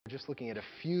just looking at a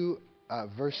few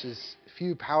verses,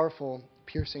 few powerful,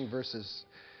 piercing verses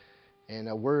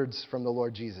and words from the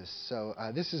Lord Jesus. So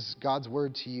this is God's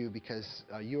word to you because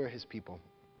you are his people.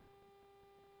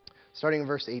 Starting in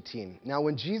verse 18. Now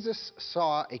when Jesus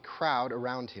saw a crowd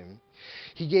around him,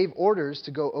 he gave orders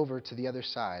to go over to the other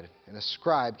side. And a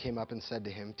scribe came up and said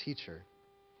to him, "Teacher,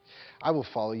 I will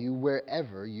follow you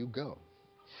wherever you go."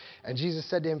 And Jesus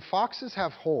said to him, "Foxes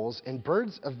have holes and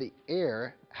birds of the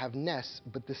air have nests,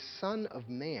 but the Son of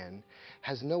Man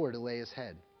has nowhere to lay his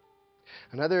head."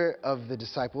 Another of the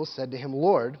disciples said to him,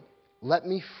 "Lord, let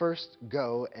me first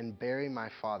go and bury my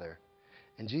father."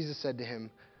 And Jesus said to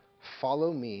him,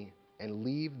 "Follow me and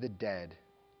leave the dead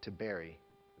to bury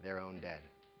their own dead."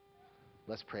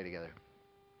 Let's pray together.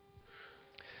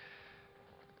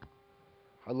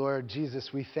 Our Lord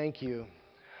Jesus, we thank you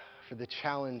for the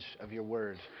challenge of your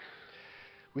word.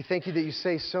 We thank you that you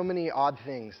say so many odd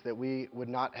things that we would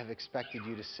not have expected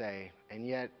you to say, and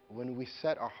yet when we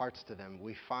set our hearts to them,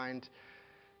 we find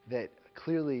that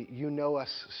clearly you know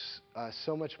us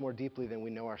so much more deeply than we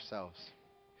know ourselves.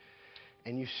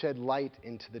 And you shed light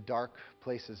into the dark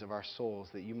places of our souls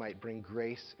that you might bring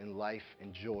grace and life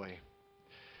and joy.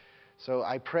 So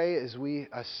I pray as we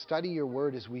study your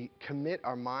word, as we commit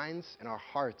our minds and our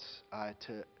hearts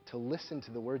to listen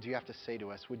to the words you have to say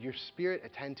to us, would your Spirit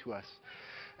attend to us?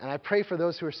 And I pray for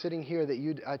those who are sitting here that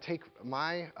you'd take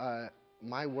my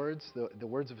words, the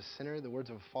words of a sinner, the words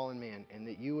of a fallen man, and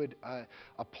that you would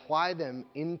apply them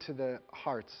into the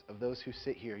hearts of those who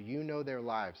sit here. You know their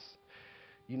lives.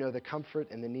 You know the comfort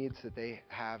and the needs that they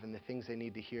have and the things they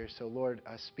need to hear. So Lord,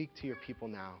 speak to your people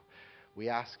now. We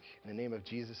ask in the name of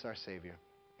Jesus, our Savior.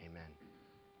 Amen.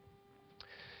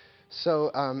 So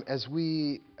as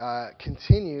we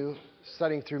continue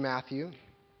studying through Matthew,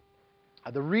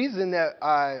 the reason that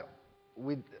I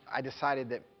decided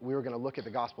that we were going to look at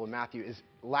the Gospel of Matthew is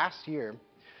last year,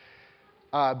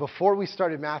 before we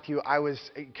started Matthew, I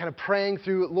was kind of praying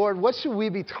through, Lord, what should we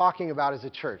be talking about as a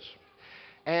church?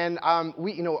 And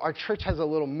our church has a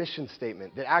little mission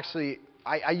statement that actually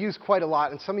I use quite a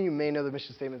lot, and some of you may know the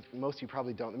mission statement, most of you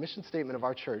probably don't. The mission statement of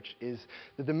our church is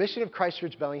that the mission of Christ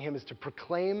Church Bellingham is to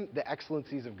proclaim the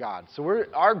excellencies of God. So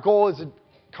our goal as a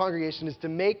congregation is to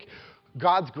make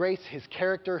God's grace, his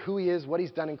character, who he is, what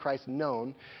he's done in Christ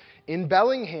known in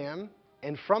Bellingham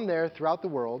and from there throughout the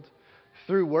world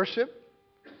through worship,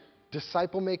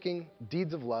 disciple-making,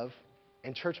 deeds of love,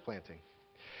 and church planting.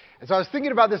 And so I was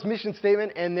thinking about this mission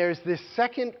statement, and there's this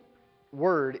second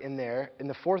word in there, in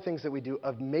the four things that we do,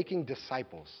 of making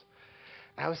disciples.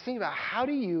 And I was thinking about, how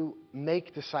do you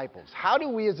make disciples? How do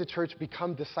we as a church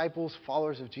become disciples,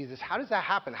 followers of Jesus? How does that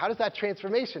happen? How does that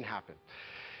transformation happen?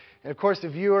 And of course,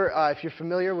 if you're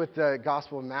familiar with the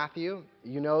Gospel of Matthew,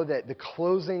 you know that the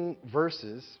closing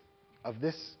verses of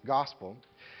this Gospel,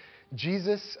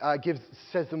 Jesus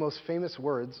says the most famous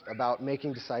words about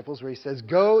making disciples, where he says,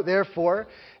 "Go, therefore,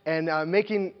 and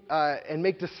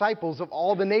make disciples of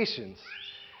all the nations,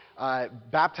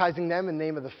 baptizing them in the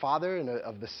name of the Father and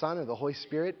of the Son and of the Holy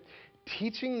Spirit,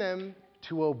 teaching them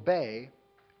to obey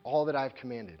all that I've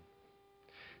commanded."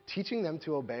 Teaching them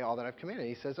to obey all that I've commanded.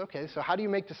 He says, okay, so how do you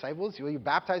make disciples? Well, you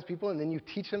baptize people, and then you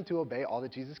teach them to obey all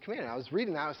that Jesus commanded. I was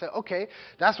reading that. I said, okay,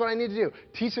 that's what I need to do.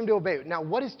 Teach them to obey. Now,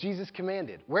 what has Jesus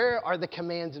commanded? Where are the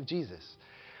commands of Jesus?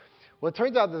 Well, it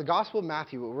turns out that the Gospel of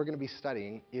Matthew, what we're going to be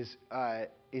studying, is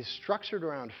structured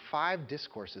around 5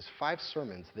 discourses, 5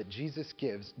 sermons that Jesus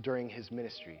gives during his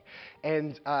ministry.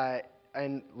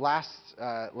 And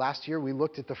last year, we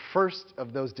looked at the first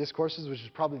of those discourses, which is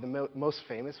probably the most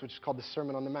famous, which is called the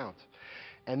Sermon on the Mount.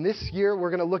 And this year, we're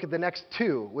going to look at the next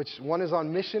 2, which one is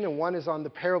on mission and one is on the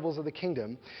parables of the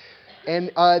kingdom.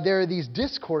 And there are these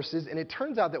discourses, and it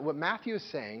turns out that what Matthew is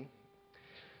saying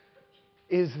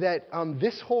is that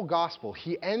this whole gospel,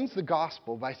 he ends the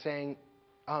gospel by saying,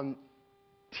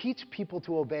 teach people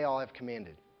to obey all I've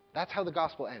commanded. That's how the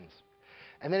gospel ends.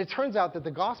 And then it turns out that the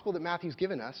gospel that Matthew's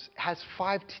given us has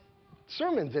 5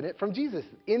 sermons in it from Jesus.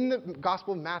 In the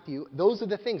Gospel of Matthew, those are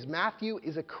the things. Matthew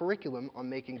is a curriculum on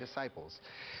making disciples.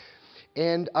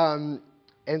 And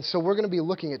so we're going to be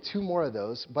looking at 2 more of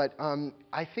those. But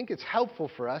I think it's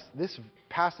helpful for us, this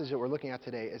passage that we're looking at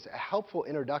today is a helpful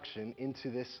introduction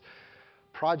into this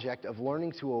project of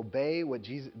learning to obey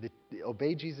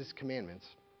obey Jesus' commandments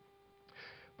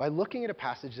by looking at a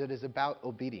passage that is about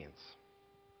obedience.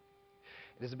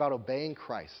 It is about obeying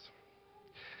Christ.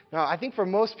 Now, I think for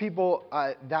most people,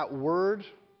 that word,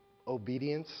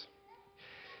 obedience,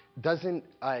 doesn't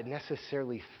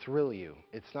necessarily thrill you.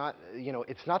 It's not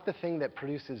the thing that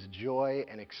produces joy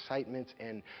and excitement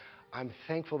and I'm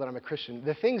thankful that I'm a Christian.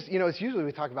 The things, it's usually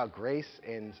we talk about grace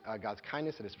and God's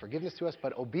kindness and his forgiveness to us,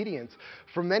 but obedience,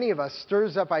 for many of us,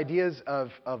 stirs up ideas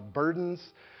of burdens,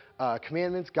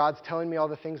 commandments. God's telling me all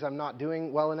the things I'm not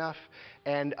doing well enough,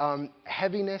 and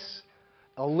heaviness,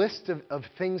 a list of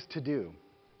things to do.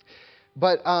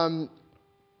 But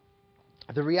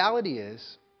the reality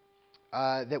is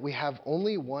that we have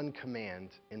only one command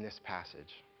in this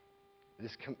passage.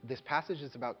 This passage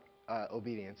is about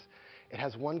obedience. It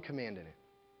has one command in it.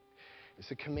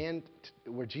 It's a command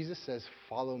where Jesus says,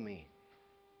 follow me.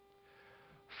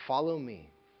 Follow me.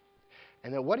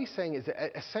 And that what he's saying is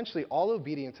that essentially all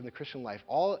obedience in the Christian life,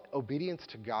 all obedience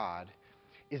to God,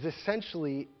 is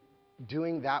essentially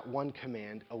doing that one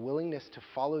command, a willingness to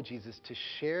follow Jesus, to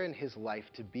share in his life,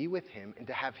 to be with him, and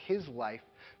to have his life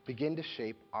begin to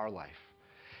shape our life.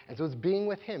 And so it's being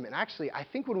with him. And actually, I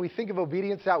think when we think of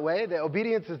obedience that way, that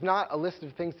obedience is not a list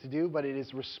of things to do, but it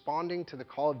is responding to the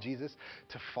call of Jesus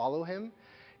to follow him.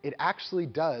 It actually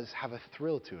does have a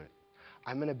thrill to it.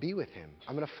 I'm going to be with him.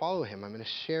 I'm going to follow him. I'm going to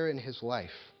share in his life.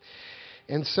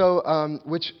 And so,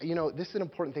 this is an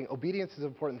important thing. Obedience is an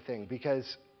important thing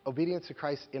because obedience to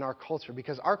Christ in our culture,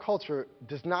 because our culture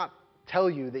does not tell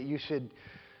you that you should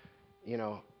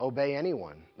obey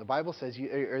anyone. The Bible says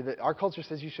our culture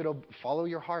says you should follow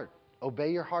your heart, obey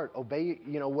your heart, obey,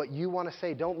 what you want to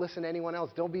say. Don't listen to anyone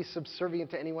else. Don't be subservient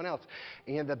to anyone else.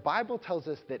 And the Bible tells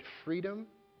us that freedom,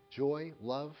 joy,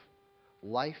 love,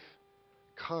 life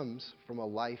comes from a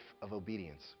life of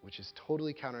obedience, which is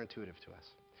totally counterintuitive to us.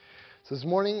 So this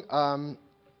morning,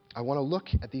 I want to look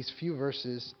at these few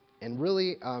verses and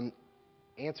really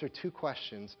answer two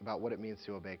questions about what it means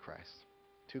to obey Christ.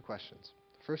 Two questions.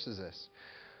 First is this: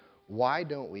 why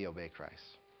don't we obey Christ?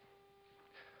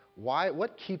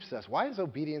 What keeps us? Why is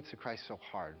obedience to Christ so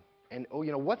hard? And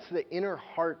what's the inner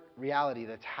heart reality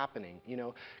that's happening?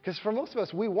 Because for most of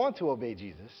us, we want to obey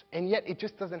Jesus, and yet it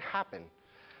just doesn't happen.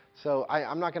 So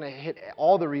I'm not going to hit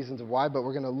all the reasons of why, but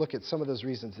we're going to look at some of those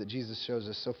reasons that Jesus shows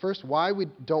us. So first, why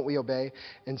don't we obey?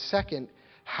 And second,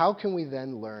 how can we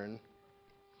then learn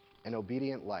an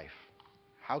obedient life?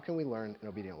 How can we learn an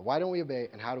obedient life? Why don't we obey,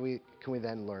 and can we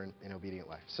then learn an obedient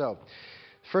life? So,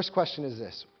 first question is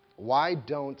this: why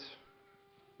don't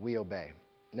we obey?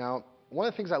 Now, one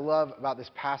of the things I love about this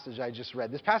passage I just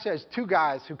read, this passage has two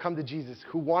guys who come to Jesus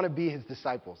who want to be his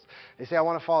disciples. They say, I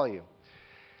want to follow you.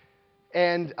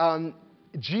 And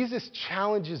Jesus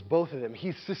challenges both of them.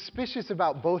 He's suspicious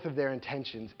about both of their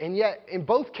intentions. And yet, in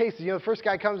both cases, the first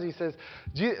guy comes and he says,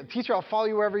 teacher, I'll follow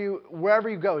you wherever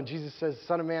you go. And Jesus says,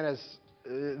 Son of Man has...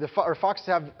 foxes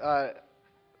have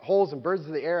holes and birds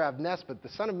of the air have nests, but the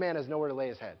Son of Man has nowhere to lay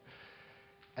his head.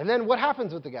 And then what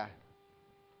happens with the guy?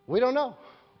 We don't know.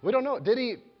 We don't know. Did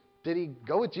he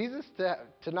go with Jesus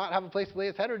to not have a place to lay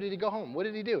his head, or did he go home? What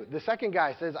did he do? The second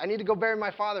guy says, I need to go bury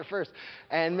my father first.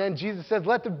 And then Jesus says,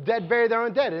 let the dead bury their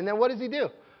own dead. And then what does he do?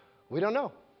 We don't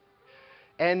know.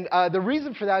 And the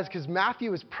reason for that is because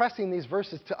Matthew is pressing these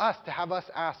verses to us to have us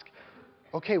ask,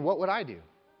 okay, what would I do?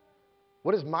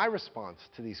 What is my response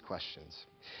to these questions?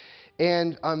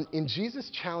 And in Jesus'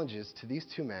 challenges to these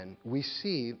two men, we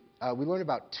learn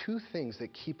about two things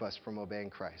that keep us from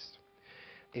obeying Christ: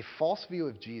 a false view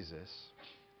of Jesus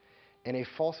and a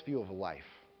false view of life.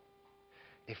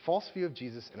 A false view of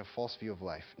Jesus and a false view of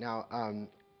life. Now,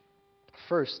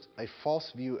 first, a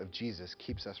false view of Jesus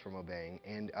keeps us from obeying,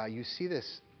 and you see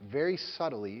this very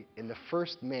subtly in the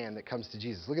first man that comes to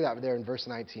Jesus. Look at that there in verse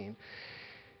 19.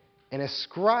 And a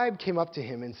scribe came up to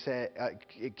him and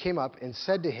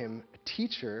said to him,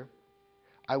 Teacher,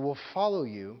 I will follow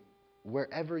you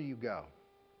wherever you go.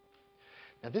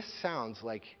 Now this sounds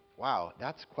like, wow,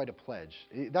 that's quite a pledge.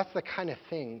 That's the kind of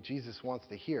thing Jesus wants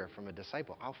to hear from a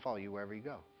disciple. I'll follow you wherever you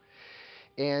go.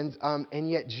 And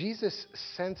yet Jesus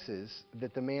senses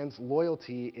that the man's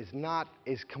loyalty is not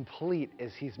as complete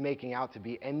as he's making out to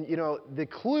be. And the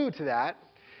clue to that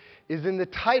is in the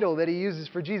title that he uses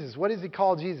for Jesus. What does he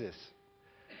call Jesus?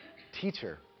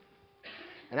 Teacher.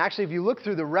 And actually, if you look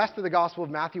through the rest of the Gospel of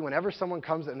Matthew, whenever someone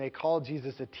comes and they call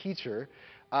Jesus a teacher,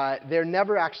 they're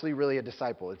never actually really a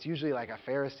disciple. It's usually like a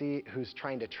Pharisee who's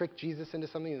trying to trick Jesus into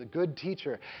something, a good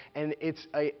teacher. And it's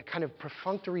a kind of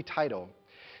perfunctory title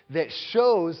that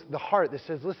shows the heart that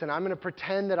says, listen, I'm going to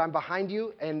pretend that I'm behind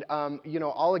you, and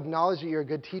I'll acknowledge that you're a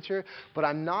good teacher, but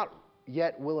I'm not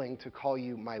yet willing to call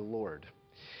you my Lord.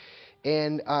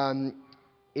 And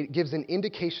it gives an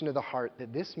indication of the heart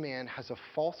that this man has a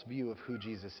false view of who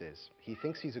Jesus is. He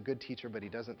thinks he's a good teacher, but he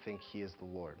doesn't think he is the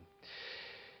Lord.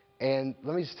 And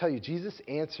let me just tell you, Jesus'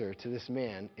 answer to this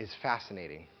man is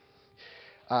fascinating.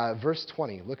 Verse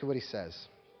 20, look at what he says.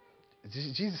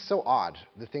 Jesus is so odd,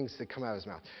 the things that come out of his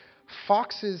mouth.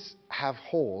 Foxes have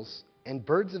holes, and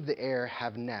birds of the air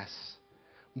have nests,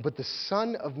 but the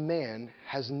Son of Man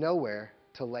has nowhere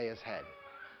to lay his head.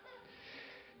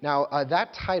 Now,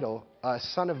 that title,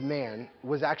 Son of Man,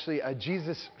 was actually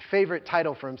Jesus' favorite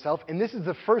title for himself, and this is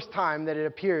the first time that it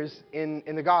appears in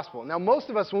the gospel. Now, most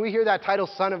of us, when we hear that title,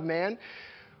 Son of Man,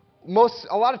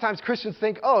 a lot of times Christians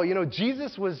think, oh,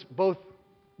 Jesus was both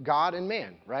God and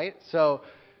man, right? So,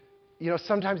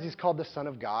 sometimes he's called the Son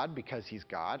of God because he's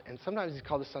God, and sometimes he's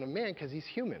called the Son of Man because he's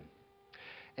human.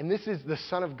 And this is the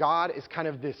Son of God is kind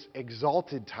of this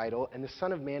exalted title, and the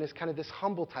Son of Man is kind of this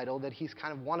humble title that he's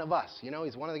kind of one of us.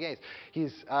 He's one of the guys.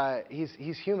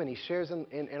 He's human. He shares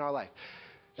in our life.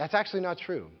 That's actually not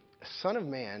true. Son of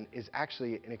Man is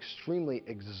actually an extremely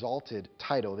exalted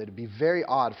title that would be very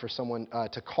odd for someone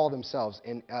to call themselves.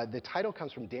 And the title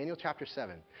comes from Daniel chapter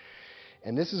 7.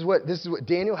 And this is what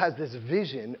Daniel has, this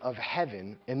vision of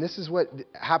heaven, and this is what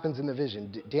happens in the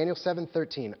vision. Daniel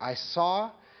 7:13. I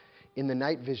saw in the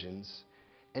night visions,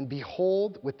 and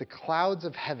behold, with the clouds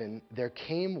of heaven there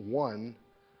came one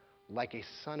like a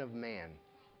son of man.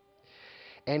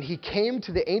 And he came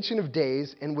to the Ancient of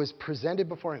Days and was presented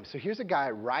before him. So here's a guy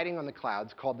riding on the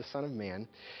clouds called the Son of Man.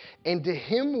 And to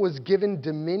him was given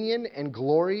dominion and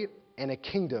glory and a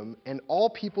kingdom, and all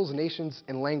peoples, nations,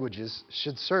 and languages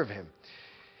should serve him.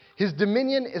 His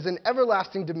dominion is an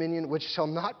everlasting dominion which shall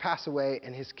not pass away,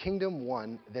 and his kingdom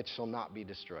one that shall not be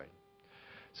destroyed.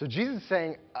 So Jesus is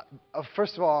saying,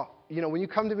 first of all, when you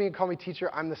come to me and call me teacher,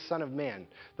 I'm the Son of Man,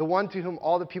 the one to whom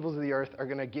all the peoples of the earth are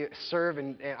going to serve,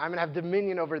 and I'm going to have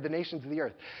dominion over the nations of the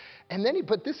earth. And then,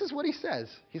 but this is what he says.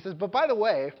 He says, but by the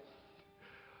way,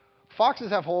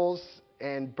 foxes have holes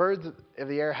and birds of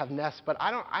the air have nests, but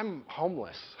I'm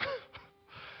homeless.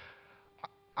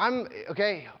 I'm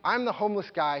the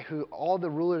homeless guy who all the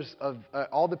rulers of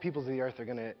all the peoples of the earth are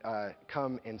going to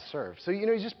come and serve. So, you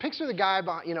just picture the guy,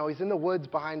 he's in the woods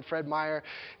behind Fred Meyer,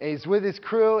 and he's with his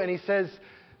crew, and he says,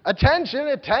 attention,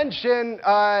 attention,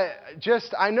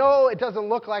 I know it doesn't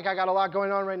look like I got a lot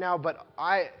going on right now, but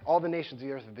all the nations of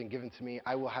the earth have been given to me.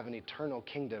 I will have an eternal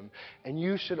kingdom, and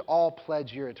you should all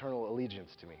pledge your eternal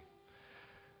allegiance to me.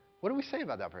 What do we say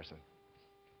about that person?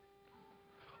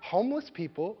 Homeless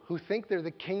people who think they're the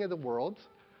king of the world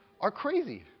are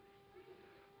crazy.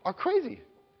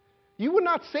 You would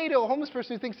not say to a homeless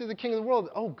person who thinks they're the king of the world,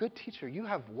 oh, good teacher, you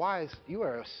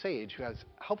are a sage who has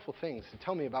helpful things to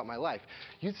tell me about my life.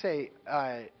 You'd say,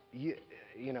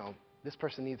 this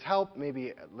person needs help.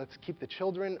 Maybe let's keep the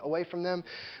children away from them.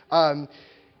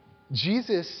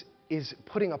 Jesus is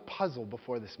putting a puzzle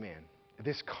before this man.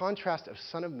 This contrast of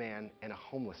Son of Man and a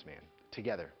homeless man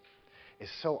together is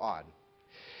so odd.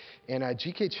 And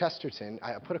G.K. Chesterton,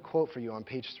 I put a quote for you on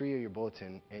page 3 of your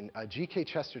bulletin, and G.K.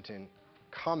 Chesterton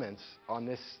comments on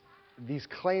these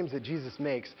claims that Jesus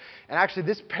makes. And actually,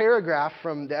 this paragraph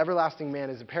from The Everlasting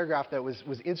Man is a paragraph that was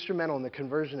instrumental in the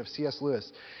conversion of C.S.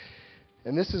 Lewis.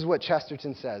 And this is what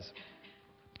Chesterton says.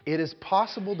 It is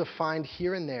possible to find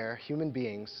here and there human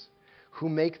beings who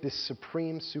make this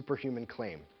supreme superhuman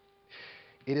claim.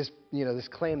 It is, this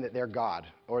claim that they're God,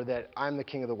 or that I'm the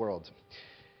king of the world.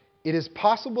 It is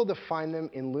possible to find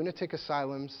them in lunatic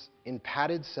asylums, in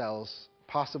padded cells,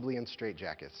 possibly in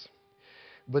straitjackets.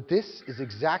 But this is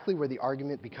exactly where the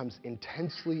argument becomes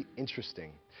intensely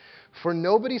interesting. For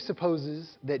nobody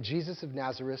supposes that Jesus of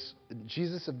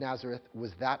Nazareth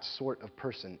was that sort of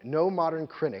person. No modern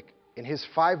critic, in his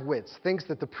 5 wits, thinks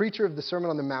that the preacher of the Sermon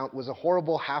on the Mount was a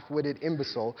horrible, half-witted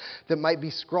imbecile that might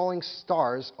be scrawling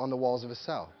stars on the walls of a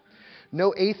cell.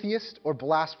 No atheist or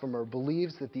blasphemer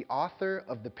believes that the author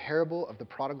of the parable of the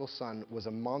prodigal son was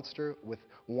a monster with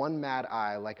one mad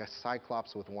eye like a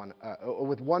cyclops with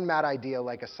one mad idea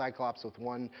like a cyclops with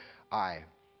one eye.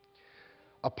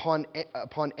 Upon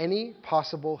any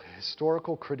possible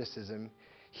historical criticism,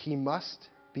 he must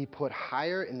be put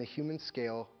higher in the human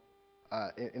scale,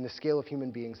 in the scale of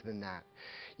human beings than that.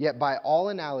 Yet by all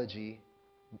analogy,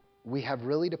 we have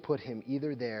really to put him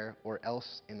either there or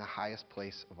else in the highest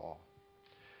place of all.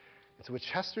 And so what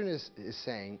Chesterton is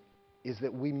saying is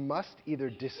that we must either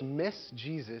dismiss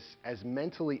Jesus as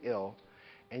mentally ill,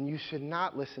 and you should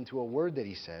not listen to a word that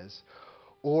he says,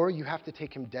 or you have to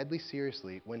take him deadly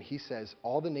seriously when he says,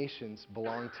 all the nations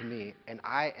belong to me, and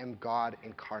I am God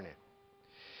incarnate.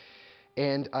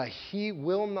 And he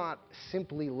will not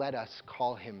simply let us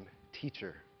call him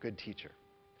teacher, good teacher.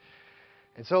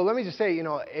 And so let me just say,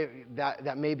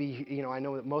 that may be, I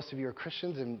know that most of you are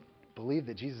Christians and believe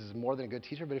that Jesus is more than a good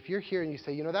teacher, but if you're here and you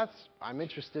say, I'm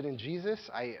interested in Jesus,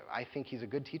 I think he's a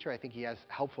good teacher, I think he has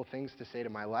helpful things to say to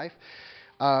my life,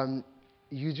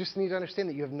 you just need to understand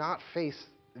that you have not faced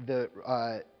the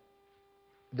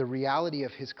the reality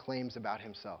of his claims about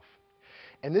himself.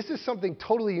 And this is something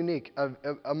totally unique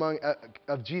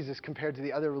of Jesus compared to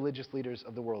the other religious leaders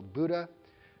of the world. Buddha,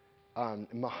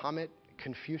 Muhammad,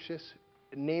 Confucius,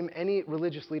 name any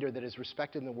religious leader that is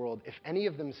respected in the world. If any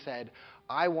of them said,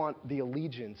 I want the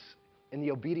allegiance and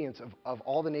the obedience of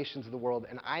all the nations of the world,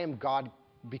 and I am God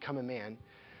become a man,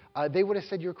 they would have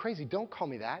said, you're crazy. Don't call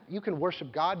me that. You can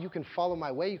worship God. You can follow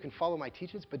my way. You can follow my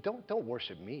teachings, but don't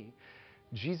worship me.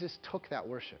 Jesus took that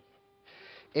worship.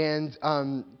 And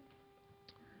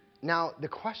now the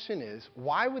question is,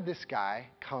 why would this guy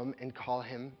come and call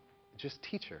him just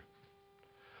teacher?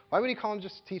 Why would he call him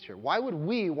just teacher? Why would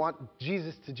we want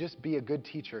Jesus to just be a good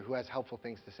teacher who has helpful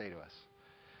things to say to us?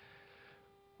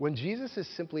 When Jesus is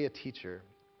simply a teacher,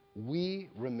 we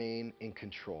remain in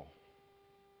control.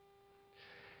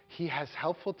 He has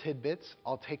helpful tidbits.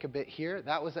 I'll take a bit here.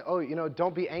 That was,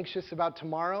 don't be anxious about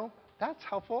tomorrow. That's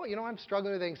helpful. I'm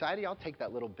struggling with anxiety. I'll take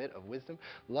that little bit of wisdom.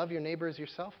 Love your neighbor as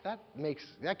yourself. That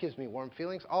gives me warm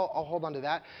feelings. I'll hold on to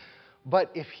that.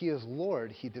 But if he is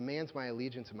Lord, he demands my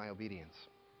allegiance and my obedience.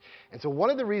 And so one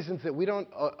of the reasons that we don't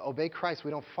obey Christ,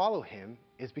 we don't follow him,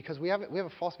 is because we have a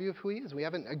false view of who he is. We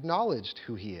haven't acknowledged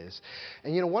who he is.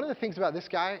 And one of the things about this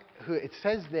guy, who it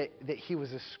says that he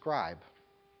was a scribe.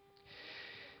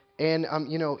 And,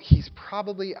 he's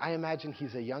probably, I imagine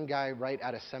he's a young guy right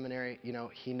out of seminary.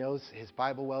 He knows his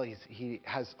Bible well. He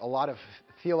has a lot of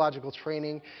theological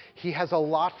training. He has a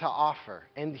lot to offer.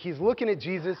 And he's looking at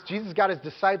Jesus. Jesus got his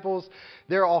disciples.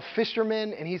 They're all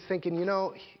fishermen. And he's thinking,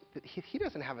 he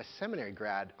doesn't have a seminary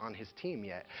grad on his team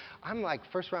yet. I'm like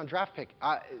first-round draft pick.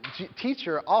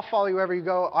 Teacher, I'll follow you wherever you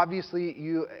go. Obviously,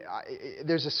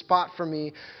 there's a spot for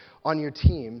me on your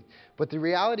team. But the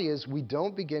reality is we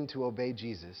don't begin to obey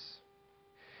Jesus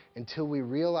until we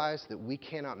realize that we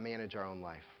cannot manage our own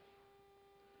life.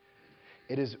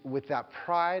 It is with that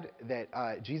pride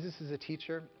that Jesus is a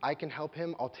teacher. I can help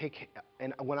him.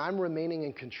 And when I'm remaining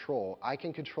in control, I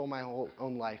can control my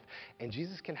own life. And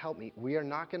Jesus can help me. We are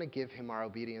not going to give him our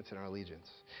obedience and our allegiance.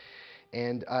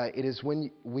 And it is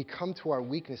when we come to our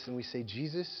weakness and we say,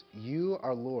 Jesus, you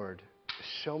are Lord.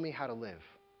 Show me how to live.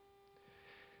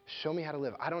 Show me how to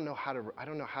live. I don't know how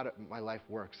my life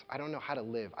works. I don't know how to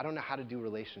live. I don't know how to do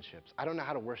relationships. I don't know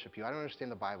how to worship you. I don't understand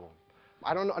the Bible.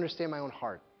 I don't understand my own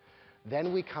heart.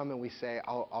 Then we come and we say,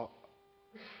 I'll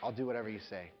do whatever you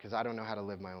say, because I don't know how to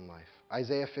live my own life.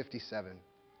 Isaiah 57.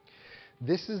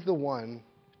 This is the one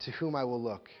to whom I will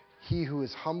look, he who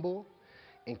is humble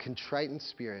and contrite in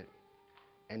spirit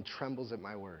and trembles at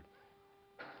my word.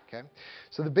 Okay?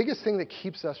 So the biggest thing that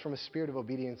keeps us from a spirit of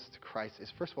obedience to Christ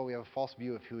is, first of all, we have a false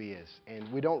view of who he is,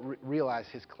 and we don't realize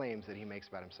his claims that he makes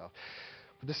about himself.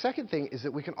 But the second thing is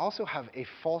that we can also have a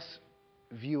false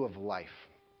view of life,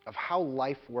 of how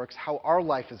life works, how our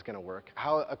life is going to work,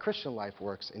 how a Christian life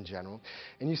works in general.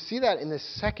 And you see that in this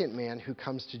second man who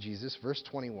comes to Jesus, verse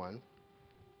 21.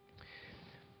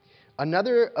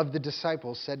 Another of the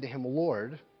disciples said to him,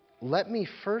 Lord, let me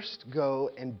first go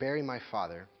and bury my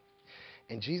father.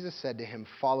 And Jesus said to him,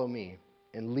 follow me,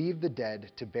 and leave the dead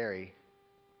to bury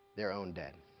their own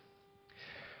dead.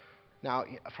 Now,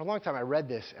 for a long time I read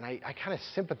this, and I kind of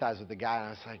sympathized with the guy, and I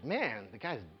was like, man, the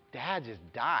guy's dad just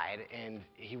died, and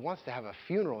he wants to have a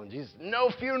funeral. And Jesus,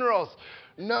 no funerals,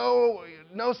 no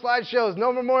slideshows,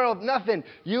 no memorial, nothing.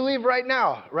 You leave right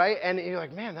now, right? And you're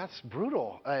like, man, that's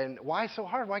brutal. And why so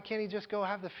hard? Why can't he just go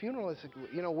have the funeral? It's like,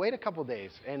 wait a couple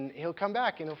days, and he'll come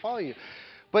back, and he'll follow you.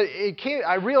 But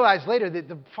I realized later that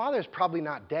the father's probably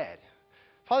not dead.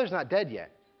 Father's not dead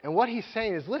yet. And what he's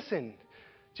saying is, listen,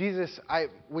 Jesus,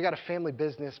 we got a family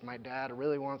business. My dad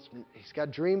really he's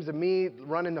got dreams of me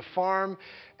running the farm,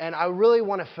 and I really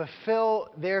want to fulfill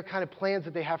their kind of plans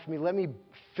that they have for me. Let me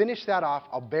finish that off.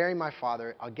 I'll bury my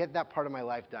father. I'll get that part of my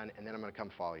life done, and then I'm going to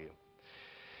come follow you.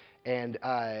 And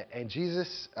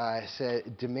Jesus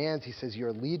he says, your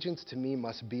allegiance to me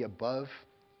must be above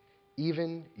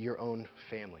even your own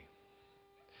family.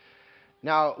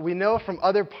 Now, we know from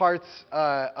other parts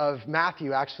of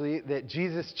Matthew, actually, that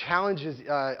Jesus challenges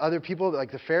other people,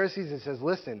 like the Pharisees, and says,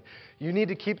 listen, you need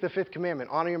to keep the fifth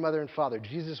commandment, honor your mother and father.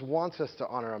 Jesus wants us to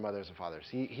honor our mothers and fathers.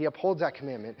 He upholds that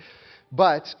commandment.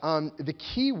 But the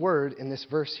key word in this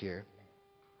verse here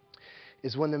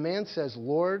is when the man says,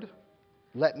 Lord,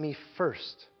 let me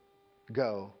first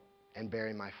go and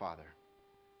bury my father.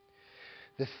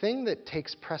 The thing that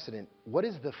takes precedent, what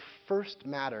is the first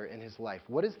matter in his life?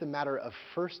 What is the matter of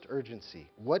first urgency?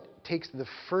 What takes the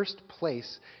first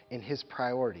place in his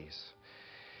priorities?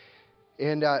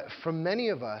 And for many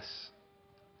of us,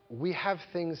 we have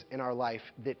things in our life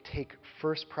that take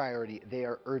first priority. They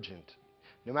are urgent.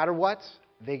 No matter what,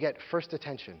 they get first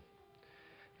attention.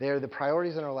 They're the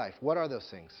priorities in our life. What are those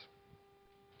things?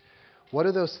 What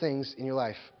are those things in your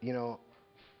life?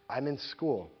 I'm in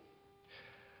school.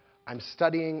 I'm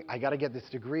studying. I got to get this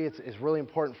degree. It's really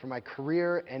important for my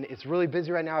career, and it's really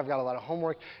busy right now. I've got a lot of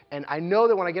homework, and I know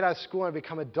that when I get out of school and I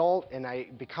become adult and I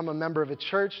become a member of a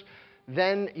church,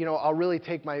 then I'll really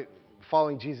take my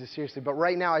following Jesus seriously. But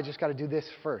right now, I just got to do this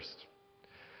first.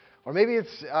 Or maybe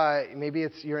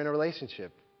it's you're in a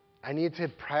relationship. I need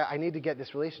to get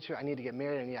this relationship. I need to get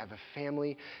married. I need to have a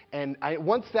family. And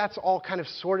once that's all kind of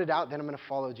sorted out, then I'm going to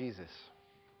follow Jesus.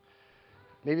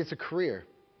 Maybe it's a career.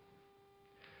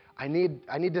 I need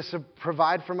to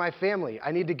provide for my family.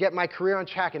 I need to get my career on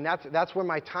track, and that's where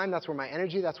my time, that's where my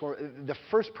energy, that's where the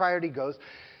first priority goes.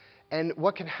 And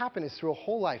what can happen is through a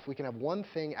whole life, we can have one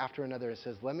thing after another that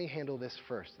says, let me handle this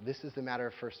first. This is the matter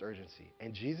of first urgency.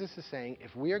 And Jesus is saying,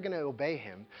 if we are going to obey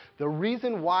him, the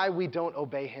reason why we don't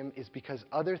obey him is because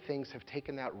other things have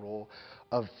taken that role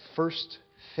of first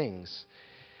things.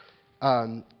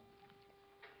 And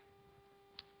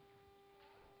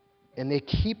they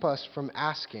keep us from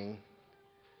asking,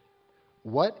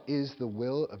 what is the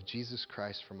will of Jesus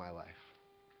Christ for my life?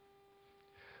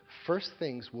 First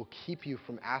things will keep you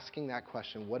from asking that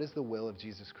question, what is the will of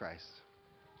Jesus Christ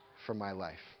for my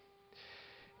life?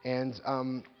 And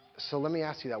so let me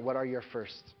ask you that. What are your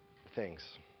first things?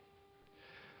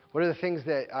 What are the things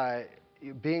that,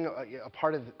 being a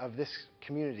part of this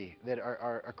community, that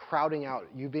are crowding out,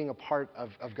 you being a part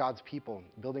of God's people,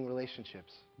 building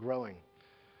relationships, growing,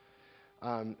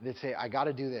 that say, I got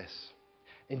to do this?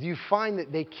 And do you find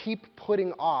that they keep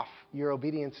putting off your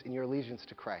obedience and your allegiance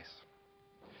to Christ?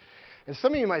 And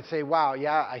some of you might say, wow,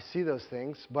 yeah, I see those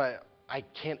things, but I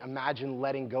can't imagine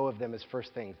letting go of them as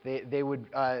first things.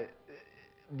 They're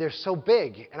so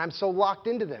big, and I'm so locked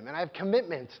into them, and I have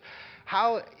commitments.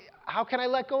 How can I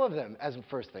let go of them as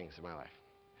first things in my life?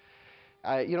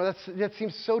 That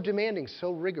seems so demanding,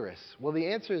 so rigorous. Well, the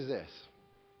answer is this.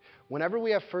 Whenever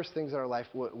we have first things in our life,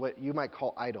 what you might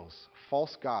call idols,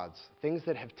 false gods, things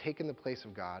that have taken the place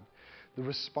of God, the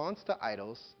response to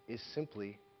idols is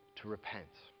simply to repent.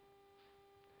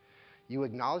 You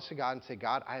acknowledge to God and say,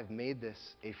 God, I have made this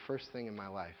a first thing in my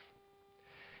life.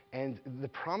 And the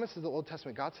promise of the Old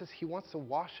Testament, God says he wants to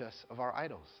wash us of our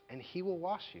idols, and he will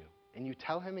wash you. And you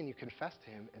tell him and you confess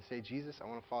to him and say, Jesus, I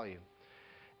want to follow you.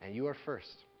 And you are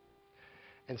first.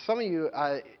 And some of you,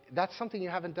 that's something you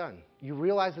haven't done. You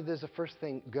realize that there's a first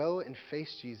thing. Go and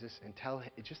face Jesus and tell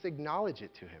him, just acknowledge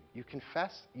it to him. You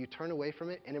confess, you turn away from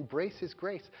it, and embrace his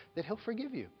grace that he'll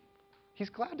forgive you. He's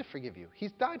glad to forgive you.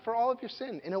 He's died for all of your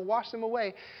sin, and he'll wash them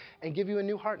away and give you a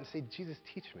new heart and say, Jesus,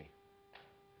 teach me.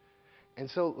 And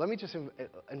so let me just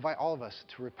invite all of us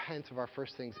to repent of our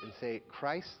first things and say,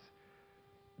 Christ,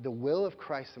 the will of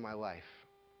Christ in my life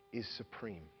is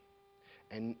supreme,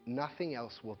 and nothing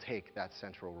else will take that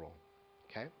central role.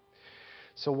 Okay?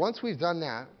 So once we've done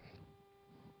that,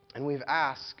 and we've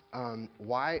asked,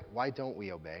 why don't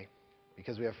we obey?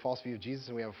 Because we have a false view of Jesus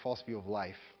and we have a false view of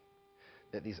life.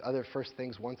 That these other first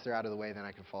things, once they're out of the way, then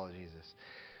I can follow Jesus.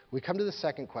 We come to the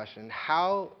second question.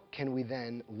 How can we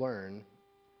then learn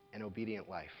an obedient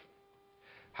life?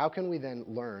 How can we then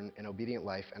learn an obedient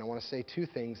life? And I want to say two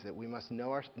things, that we must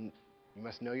know you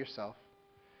must know yourself,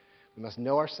 we must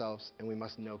know ourselves, and we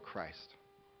must know Christ.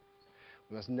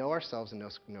 We must know ourselves and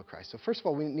know Christ. So first of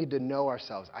all, we need to know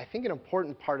ourselves. I think an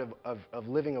important part of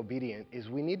living obedient is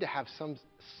we need to have some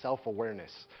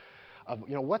self-awareness of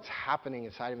what's happening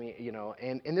inside of me,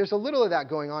 and there's a little of that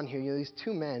going on here. These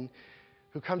two men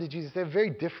who come to Jesus, they have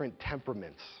very different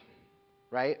temperaments,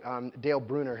 right? Dale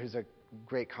Bruner, who's a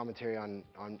great commentary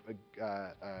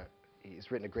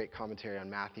he's written a great commentary on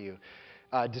Matthew,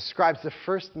 describes the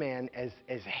first man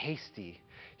as hasty.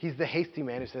 He's the hasty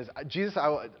man who says, Jesus,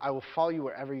 I will follow you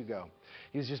wherever you go.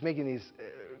 He was just making these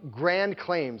grand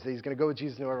claims that he's going to go with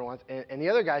Jesus wherever he wants. And the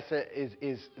other guy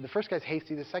the first guy's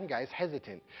hasty, the second guy is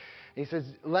hesitant. And he says,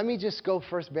 let me just go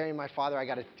first bury my father. I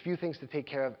got a few things to take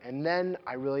care of, and then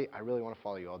I really want to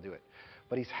follow you. I'll do it.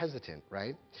 But he's hesitant,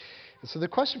 right? And so the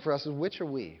question for us is, which are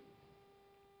we?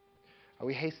 Are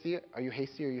we hasty? Are you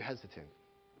hasty or are you hesitant?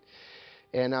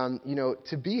 And,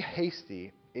 to be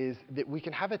hasty is that we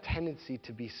can have a tendency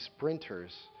to be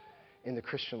sprinters in the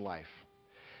Christian life.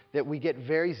 That we get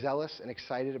very zealous and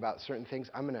excited about certain things.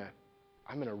 I'm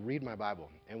going to read my Bible.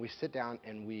 And we sit down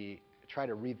and we try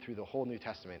to read through the whole New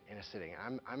Testament in a sitting.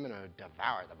 I'm going to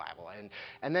devour the Bible.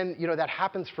 And then, that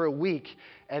happens for a week,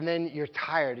 and then you're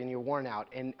tired and you're worn out.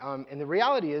 And the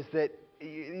reality is that,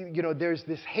 there's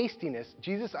this hastiness.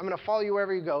 Jesus, I'm going to follow you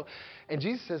wherever you go. And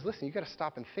Jesus says, listen, you got to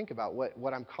stop and think about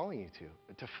what I'm calling you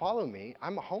to. To follow me,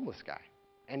 I'm a homeless guy.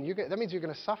 And that means you're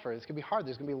going to suffer. It's going to be hard.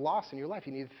 There's going to be loss in your life.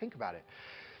 You need to think about it.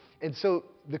 And so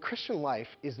the Christian life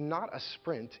is not a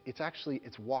sprint.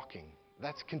 It's walking.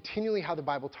 That's continually how the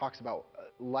Bible talks about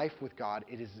life with God.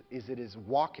 It is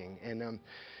walking. And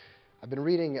I've been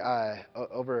reading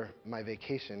over my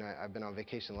vacation. I've been on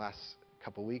vacation the last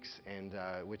couple weeks, and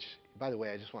which, by the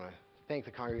way, I just want to thank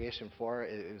the congregation for.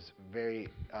 It was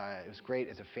great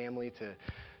as a family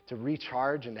to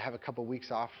recharge and to have a couple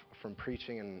weeks off from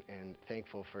preaching, and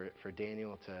thankful for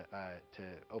Daniel to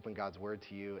open God's Word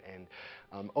to you.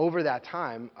 And over that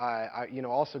time, I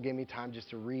also gave me time just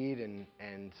to read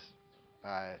and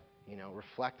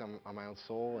reflect on my own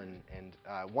soul. And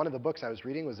one of the books I was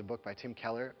reading was a book by Tim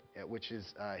Keller, which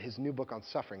is his new book on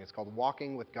suffering. It's called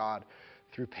Walking with God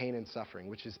Through Pain and Suffering,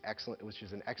 which is excellent. Which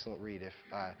is an excellent read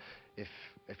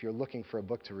if you're looking for a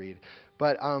book to read.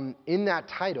 But in that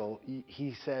title,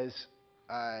 he says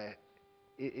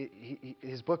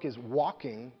his book is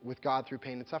Walking with God Through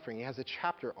Pain and Suffering. He has a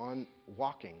chapter on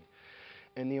walking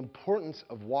and the importance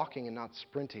of walking and not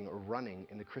sprinting or running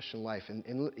in the Christian life.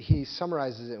 And he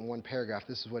summarizes it in one paragraph.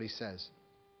 This is what he says.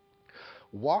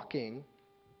 Walking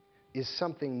is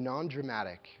something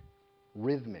non-dramatic,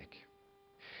 rhythmic.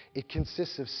 It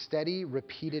consists of steady,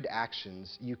 repeated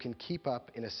actions you can keep up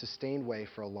in a sustained way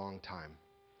for a long time.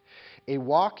 A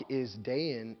walk is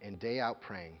day in and day out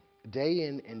praying, day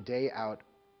in and day out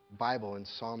Bible and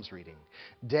Psalms reading,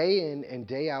 day in and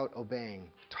day out obeying,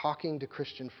 talking to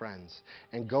Christian friends,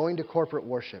 and going to corporate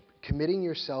worship, committing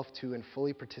yourself to and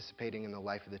fully participating in the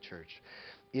life of the church.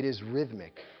 It is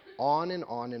rhythmic, on and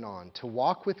on and on. To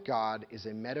walk with God is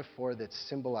a metaphor that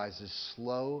symbolizes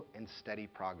slow and steady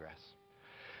progress.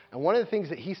 And one of the things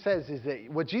that he says is that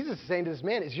what Jesus is saying to this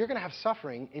man is you're going to have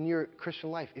suffering in your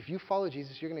Christian life. If you follow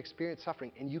Jesus, you're going to experience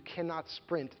suffering, and you cannot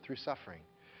sprint through suffering.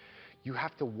 You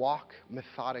have to walk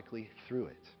methodically through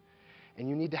it. And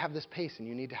you need to have this pace, and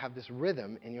you need to have this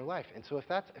rhythm in your life. And so if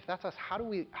that's us, how do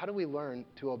we learn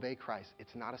to obey Christ?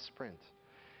 It's not a sprint.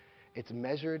 It's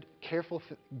measured, careful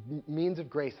means of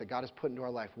grace that God has put into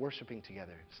our life, worshiping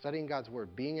together, studying God's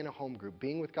Word, being in a home group,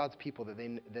 being with God's people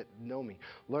that know me,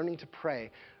 learning to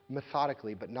pray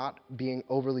methodically, but not being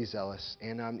overly zealous.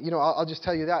 And I'll just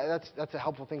tell you that's a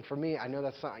helpful thing for me. I know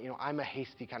that's not, I'm a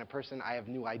hasty kind of person. I have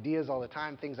new ideas all the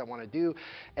time, things I want to do,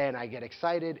 and I get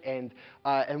excited. And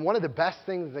one of the best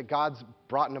things that God's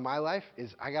brought into my life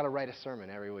is I got to write a sermon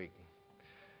every week.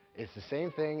 It's the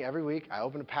same thing every week. I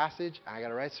open a passage, and I got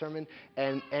to write a sermon.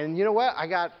 And you know what? I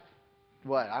got,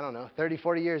 30,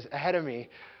 40 years ahead of me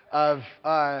of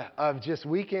just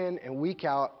week in and week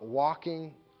out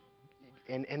walking.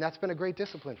 And that's been a great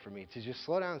discipline for me, to just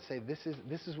slow down and say, this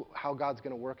is how God's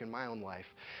going to work in my own life.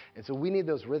 And so we need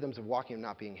those rhythms of walking and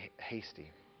not being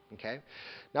hasty. Okay?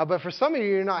 Now, but for some of you,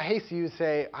 you're not hasty. You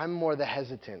say, I'm more the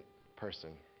hesitant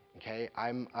person. Okay?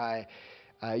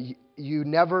 You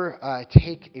never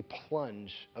take a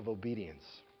plunge of obedience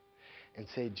and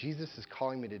say, Jesus is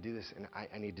calling me to do this, and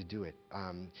I need to do it.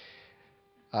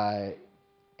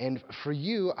 And for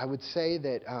you, I would say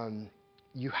that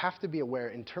you have to be aware,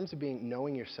 in terms of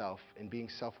knowing yourself and being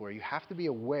self-aware, you have to be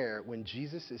aware when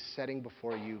Jesus is setting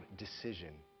before you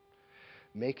decision.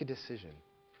 Make a decision.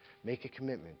 Make a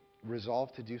commitment.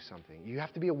 Resolve to do something. You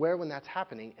have to be aware when that's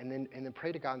happening, and then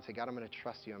pray to God and say, God, I'm going to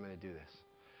trust you. I'm going to do this.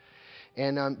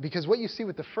 And because what you see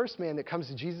with the first man that comes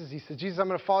to Jesus, he says, Jesus, I'm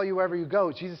going to follow you wherever you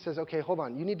go. Jesus says, okay, hold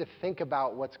on. You need to think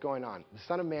about what's going on. The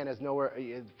Son of Man has nowhere.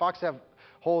 Foxes have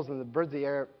holes and the birds of the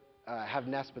air have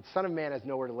nests, but the Son of Man has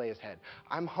nowhere to lay his head.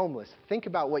 I'm homeless. Think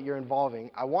about what you're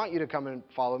involving. I want you to come and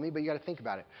follow me, but you got to think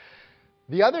about it.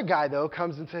 The other guy, though,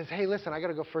 comes and says, hey, listen, I got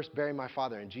to go first bury my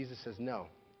father. And Jesus says, no,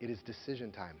 it is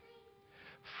decision time.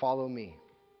 Follow me.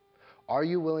 Are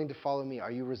you willing to follow me?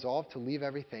 Are you resolved to leave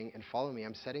everything and follow me?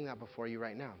 I'm setting that before you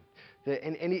right now.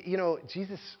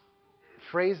 Jesus'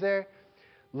 phrase there,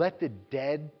 leave the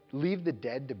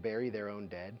dead to bury their own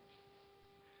dead.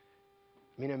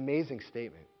 I mean, amazing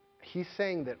statement. He's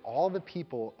saying that all the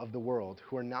people of the world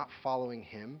who are not following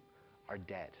him are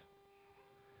dead.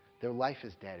 Their life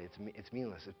is dead. It's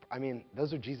meaningless.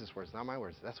 Those are Jesus' words, not my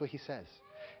words. That's what he says.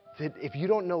 That if you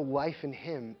don't know life in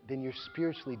him, then you're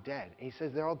spiritually dead. And he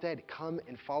says, they're all dead. Come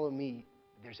and follow me.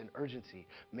 There's an urgency.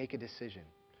 Make a decision.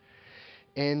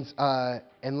 And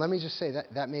let me just say,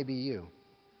 that may be you.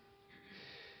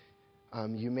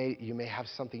 You may have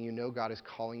something God is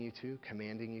calling you to,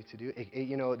 commanding you to do.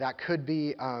 That could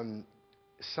be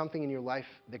something in your life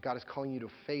that God is calling you to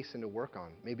face and to work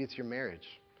on. Maybe it's your marriage.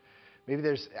 Maybe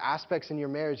there's aspects in your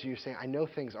marriage that you're saying, I know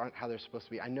things aren't how they're supposed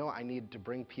to be. I know I need to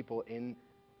bring people in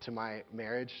to my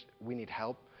marriage. We need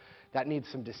help. that needs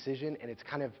some decision, and it's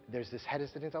kind of, there's this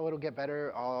hesitance, oh, it'll get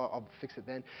better, I'll fix it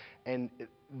then. And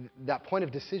that point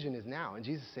of decision is now, and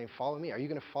Jesus is saying, follow me. Are you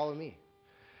going to follow me?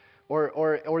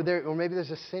 Or maybe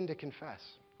there's a sin to confess.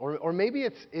 Or maybe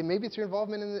it's your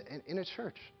involvement in a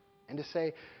church, and to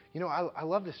say, I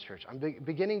love this church. I'm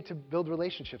beginning to build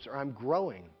relationships, or I'm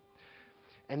growing.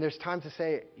 And there's time to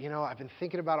say, I've been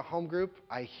thinking about a home group.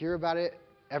 I hear about it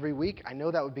every week. I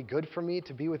know that would be good for me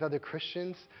to be with other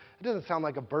Christians. It doesn't sound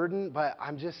like a burden, but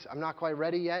I'm not quite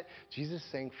ready yet. Jesus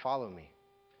is saying, follow me.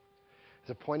 It's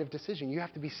a point of decision. You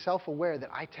have to be self-aware that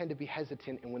I tend to be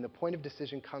hesitant, and when the point of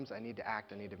decision comes, I need to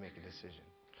act. I need to make a decision.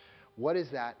 What is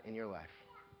that in your life?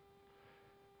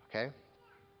 Okay?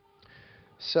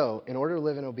 So, in order to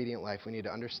live an obedient life, we need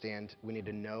to understand, we need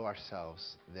to know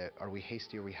ourselves, that are we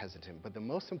hasty or are we hesitant? But the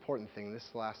most important thing, this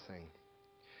last thing,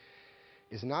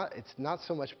 it's not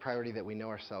so much priority that we know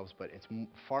ourselves, but it's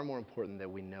far more important that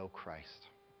we know Christ.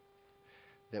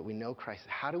 That we know Christ.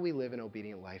 How do we live an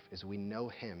obedient life? Is we know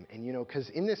Him. And because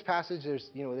in this passage, there's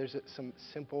some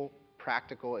simple,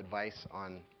 practical advice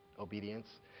on obedience.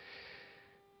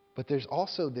 But there's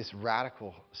also this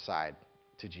radical side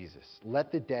to Jesus.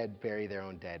 Let the dead bury their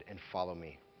own dead and follow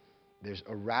me. There's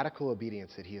a radical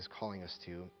obedience that He is calling us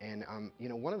to. And,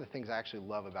 one of the things I actually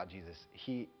love about Jesus,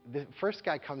 the first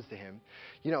guy comes to Him.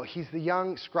 He's the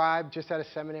young scribe just out of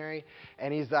seminary,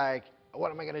 and he's like, what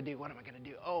am I going to do? What am I going to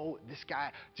do? Oh, this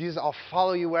guy, Jesus, I'll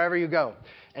follow you wherever you go.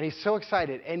 And he's so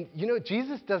excited. And,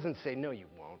 Jesus doesn't say, no, you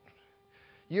won't.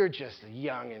 You're just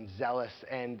young and zealous,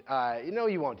 and,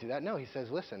 you won't do that. No, He says,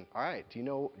 listen, all right, do you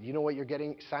know what you're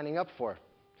signing up for?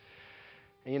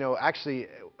 And, actually,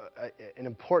 an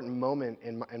important moment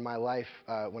in my life,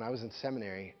 when I was in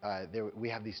seminary, we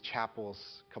have these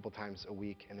chapels a couple times a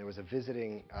week, and there was a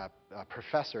visiting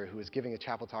professor who was giving a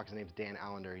chapel talk. His name's Dan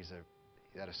Allender. He's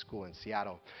at a school in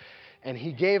Seattle. And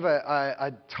he gave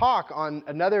a talk on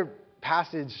another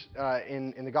passage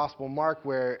in the Gospel of Mark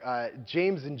where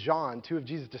James and John, two of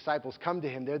Jesus' disciples, come to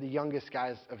him. They're the youngest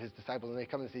guys of His disciples, and they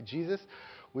come and say, Jesus,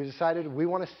 we decided we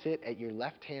want to sit at your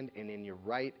left hand and in your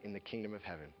right in the kingdom of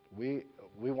heaven. We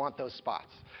want those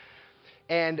spots.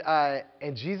 And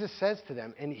Jesus says to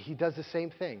them, and He does the same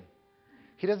thing.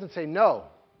 He doesn't say, no,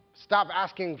 stop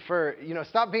asking for,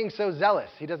 stop being so zealous.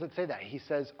 He doesn't say that. He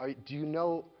says, do you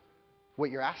know what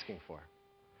you're asking for?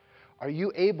 Are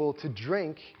you able to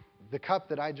drink the cup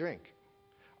that I drink?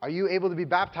 Are you able to be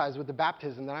baptized with the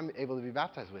baptism that I'm able to be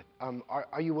baptized with?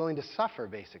 Are you willing to suffer,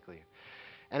 basically?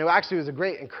 And it actually was a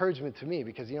great encouragement to me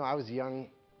because, I was a young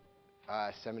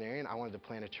seminarian. I wanted to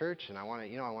plant a church, and I want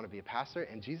to be a pastor.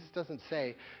 And Jesus doesn't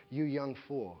say, you young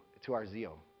fool, to our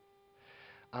zeal.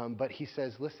 But He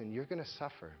says, listen, you're going to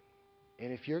suffer.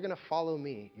 And if you're going to follow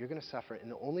me, you're going to suffer. And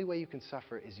the only way you can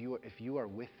suffer is if you are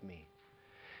with me,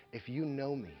 if you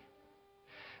know me.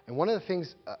 And one of the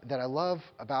things that I love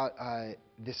about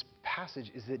this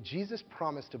passage is that Jesus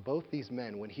promised to both these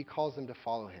men, when He calls them to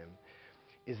follow Him,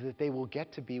 is that they will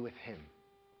get to be with Him.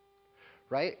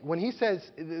 Right? When He says,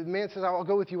 the man says, I'll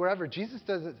go with you wherever, Jesus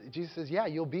says, yeah,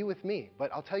 you'll be with me,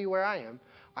 but I'll tell you where I am.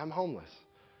 I'm homeless.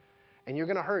 And you're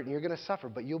going to hurt and you're going to suffer,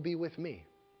 but you'll be with me.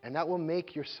 And that will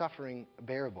make your suffering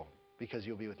bearable because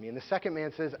you'll be with me. And the second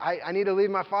man says, I need to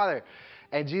leave my father.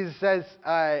 And Jesus says,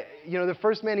 the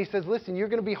first man, He says, listen, you're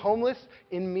going to be homeless.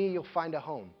 In me, you'll find a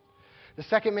home. The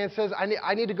second man says,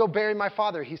 I need to go bury my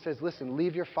father. He says, listen,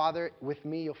 leave your father. With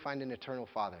me, you'll find an eternal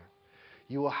father.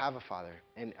 You will have a father.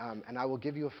 And I will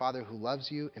give you a father who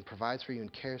loves you and provides for you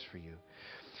and cares for you.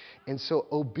 And so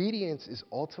obedience is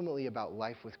ultimately about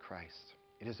life with Christ.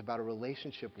 It is about a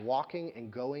relationship, walking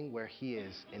and going where He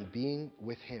is and being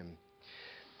with Him.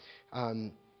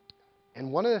 And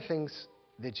one of the things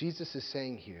that Jesus is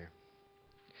saying here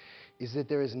is that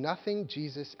there is nothing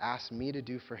Jesus asked me to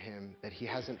do for Him that He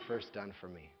hasn't first done for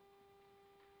me.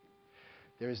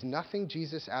 There is nothing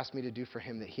Jesus asked me to do for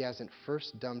Him that He hasn't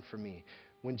first done for me.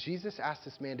 When Jesus asked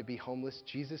this man to be homeless,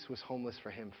 Jesus was homeless for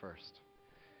him first.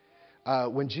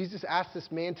 When Jesus asked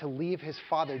this man to leave his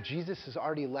father, Jesus has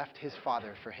already left his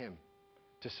father for him,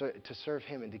 to serve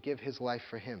Him and to give His life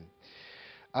for Him.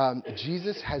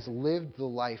 Jesus has lived the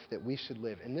life that we should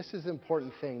live. And this is an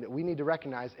important thing that we need to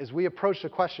recognize as we approach the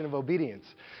question of obedience.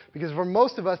 Because for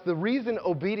most of us, the reason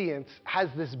obedience has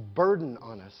this burden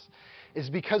on us is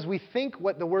because we think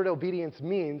what the word obedience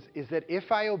means is that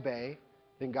if I obey,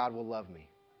 then God will love me.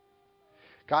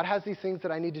 God has these things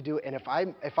that I need to do, and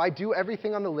if I do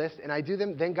everything on the list and I do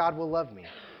them, then God will love me.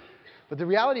 But the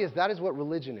reality is that is what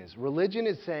religion is. Religion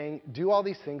is saying, do all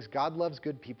these things. God loves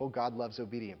good people. God loves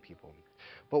obedient people.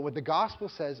 But what the gospel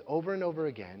says over and over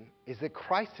again is that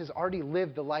Christ has already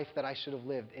lived the life that I should have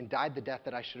lived and died the death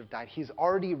that I should have died. He's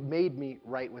already made me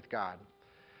right with God.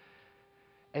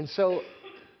 And so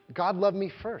God loved me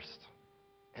first,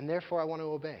 and therefore I want to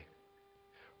obey.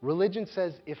 Religion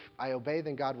says if I obey,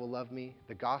 then God will love me.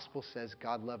 The gospel says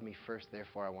God loved me first,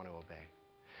 therefore I want to obey.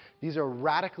 These are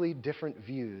radically different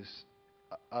views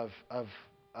of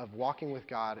walking with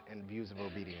God and views of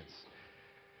obedience.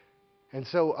 And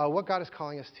so what God is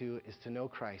calling us to is to know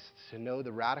Christ, to know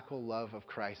the radical love of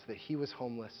Christ, that he was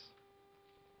homeless,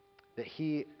 that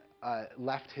he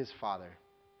left his Father,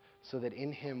 so that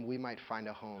in him we might find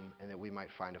a home and that we might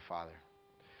find a Father.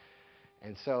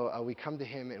 And so we come to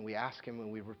him and we ask him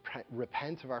and we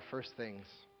repent of our first things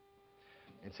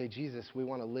and say, Jesus, we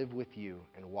want to live with you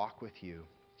and walk with you.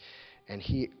 And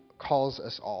he calls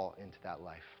us all into that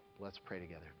life. Let's pray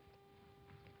together.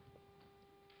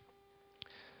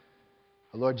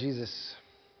 Lord Jesus,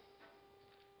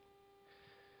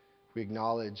 we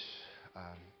acknowledge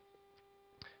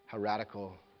how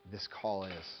radical this call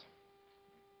is.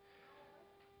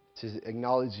 To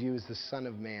acknowledge you as the Son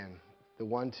of Man, the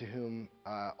one to whom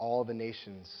all the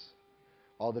nations,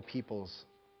 all the peoples,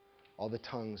 all the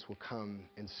tongues will come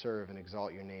and serve and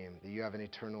exalt your name, that you have an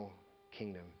eternal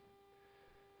kingdom.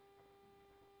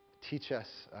 Teach us,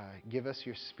 give us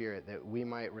your Spirit that we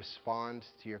might respond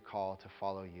to your call to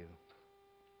follow you.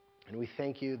 And we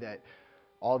thank you that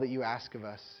all that you ask of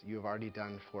us, you have already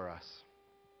done for us.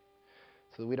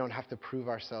 So that we don't have to prove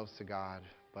ourselves to God,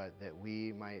 but that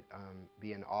we might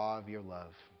be in awe of your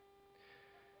love.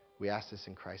 We ask this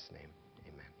in Christ's name.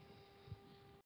 Amen.